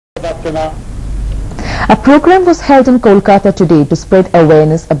A program was held in Kolkata today to spread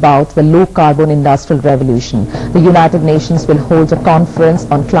awareness about the low-carbon industrial revolution. The United Nations will hold a conference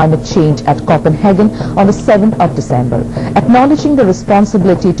on climate change at Copenhagen on the 7th of December. Acknowledging the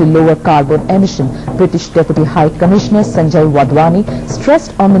responsibility to lower carbon emission, British Deputy High Commissioner Sanjay Wadhwani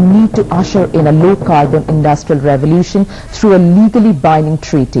stressed on the need to usher in a low-carbon industrial revolution through a legally binding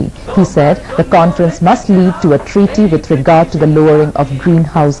treaty. He said the conference must lead to a treaty with regard to the lowering of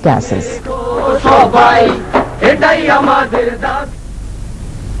greenhouse gases.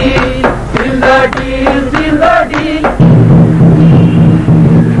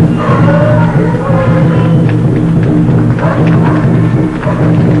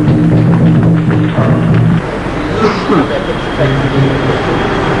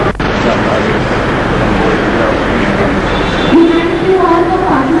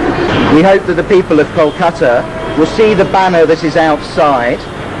 We hope that the people of Kolkata will see the banner that is outside,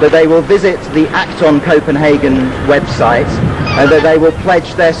 that they will visit the Act on Copenhagen website, and that they will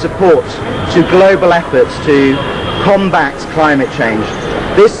pledge their support to global efforts to combat climate change.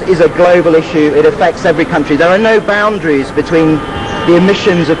 This is a global issue. It affects every country. There are no boundaries between the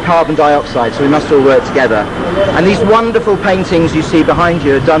emissions of carbon dioxide, so we must all work together. And these wonderful paintings you see behind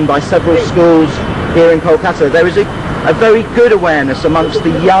you are done by several schools here in Kolkata. There is a very good awareness amongst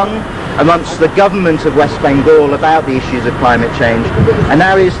the young, amongst the government of West Bengal about the issues of climate change, and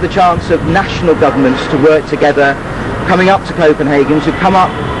now is the chance of national governments to work together, coming up to Copenhagen, to come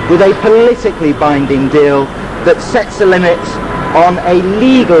up with a politically binding deal that sets a limit on a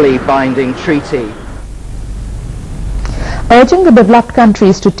legally binding treaty. Urging the developed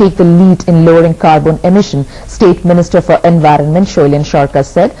countries to take the lead in lowering carbon emission, State Minister for Environment Shoilen Sharkar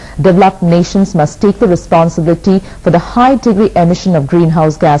said developed nations must take the responsibility for the high degree emission of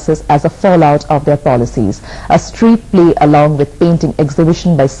greenhouse gases as a fallout of their policies. A street play along with painting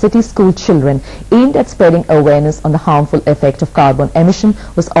exhibition by city school children aimed at spreading awareness on the harmful effect of carbon emission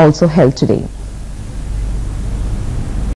was also held today.